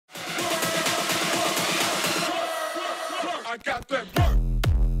got that work.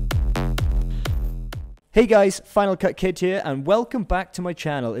 Hey guys, Final Cut Kid here and welcome back to my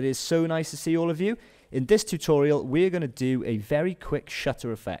channel. It is so nice to see all of you. In this tutorial we're going to do a very quick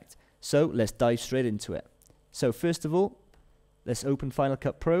shutter effect. So let's dive straight into it. So first of all, let's open Final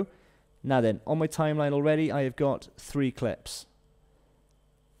Cut Pro. Now then, on my timeline already I have got 3 clips.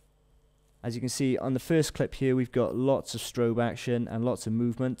 As you can see on the first clip here we've got lots of strobe action and lots of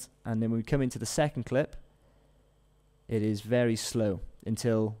movement, and then when we come into the second clip it is very slow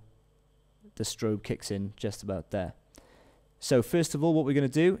until the strobe kicks in just about there. So first of all what we're going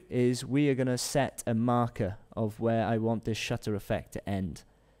to do is we are going to set a marker of where I want this shutter effect to end.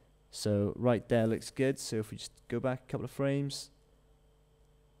 So right there looks good. So if we just go back a couple of frames,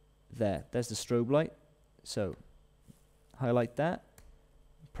 there's the strobe light. So highlight that,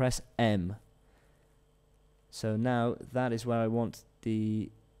 press M. So now that is where I want the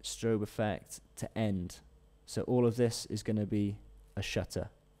strobe effect to end. So all of this is going to be a shutter.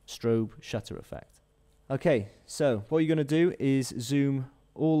 Strobe shutter effect. Okay, so what you're going to do is zoom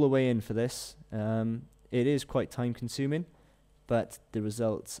all the way in for this. It is quite time consuming, but the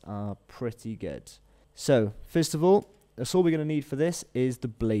results are pretty good. So first of all, that's all we're going to need for this is the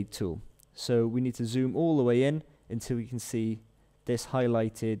blade tool. So we need to zoom all the way in until we can see this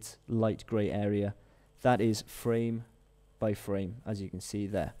highlighted light grey area. That is frame by frame, as you can see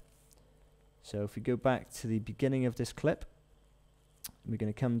there. So if we go back to the beginning of this clip, we're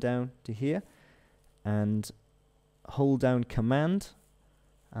going to come down to here and hold down Command,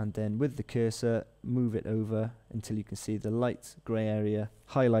 and then with the cursor move it over until you can see the light grey area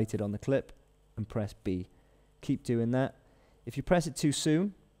highlighted on the clip, and press B. Keep doing that. If you press it too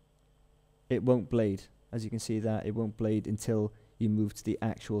soon it won't blade. As you can see that it won't blade until you move to the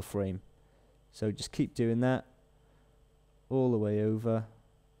actual frame. So just keep doing that all the way over.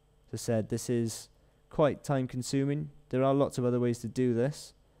 As I said, this is quite time consuming. There are lots of other ways to do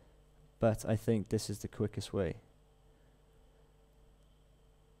this, but I think this is the quickest way.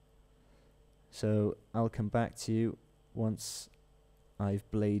 So I'll come back to you once I've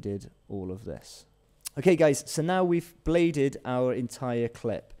bladed all of this. Okay guys, so now we've bladed our entire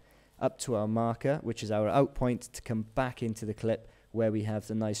clip up to our marker, which is our out point to come back into the clip where we have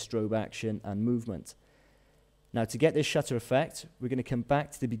the nice strobe action and movement. Now to get this shutter effect, we're going to come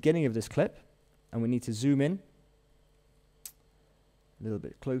back to the beginning of this clip and we need to zoom in a little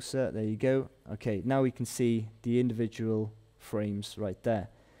bit closer. There you go. Okay, now we can see the individual frames right there.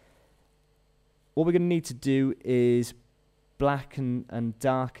 What we're going to need to do is blacken and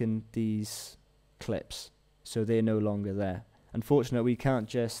darken these clips so they're no longer there. Unfortunately, we can't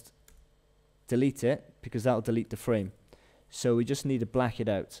just delete it because that'll delete the frame. So we just need to black it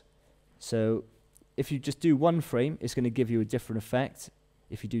out. So if you just do 1 frame, it's going to give you a different effect.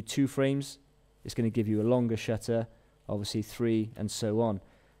 If you do 2 frames, it's going to give you a longer shutter. Obviously 3 and so on.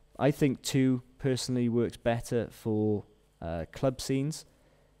 I think 2 personally works better for club scenes.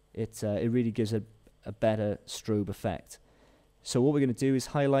 It really gives a better strobe effect. So what we're going to do is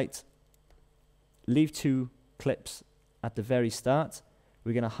highlight, leave 2 clips at the very start.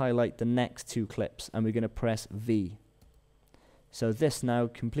 We're going to highlight the next 2 clips and we're going to press V. So this now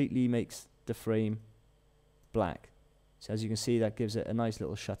completely makes the frame black. So as you can see, that gives it a nice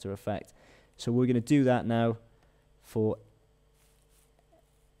little shutter effect. So we're going to do that now for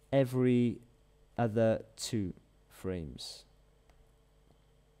every other 2 frames.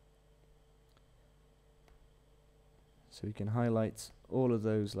 So we can highlight all of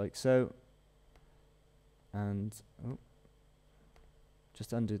those like so, and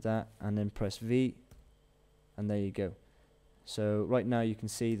just undo that and then press V, and there you go. So right now you can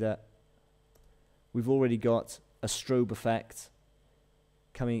see that we've already got a strobe effect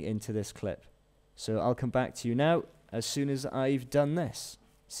coming into this clip. So I'll come back to you now as soon as I've done this.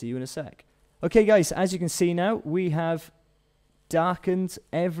 See you in a sec. Okay guys, as you can see now, we have darkened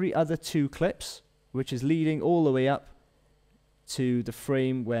every other 2 clips, which is leading all the way up to the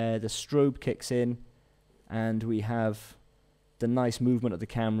frame where the strobe kicks in and we have the nice movement of the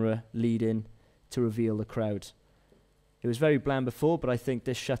camera leading to reveal the crowd. It was very bland before, but I think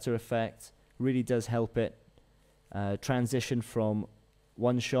this shutter effect really does help it transition from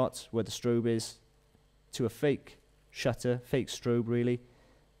one shot where the strobe is to a fake shutter, fake strobe really,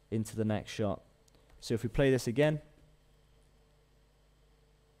 into the next shot. So if we play this again,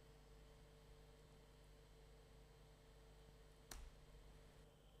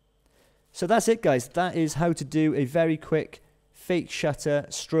 so that's it guys. That is how to do a very quick fake shutter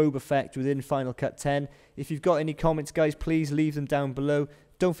strobe effect within Final Cut 10. If you've got any comments guys, please leave them down below.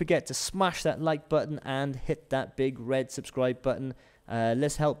 Don't forget to smash that like button and hit that big red subscribe button.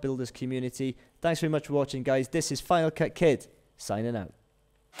 Let's help build this community. Thanks very much for watching, guys. This is Final Cut Kid, signing out.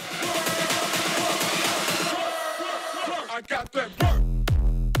 I got that work.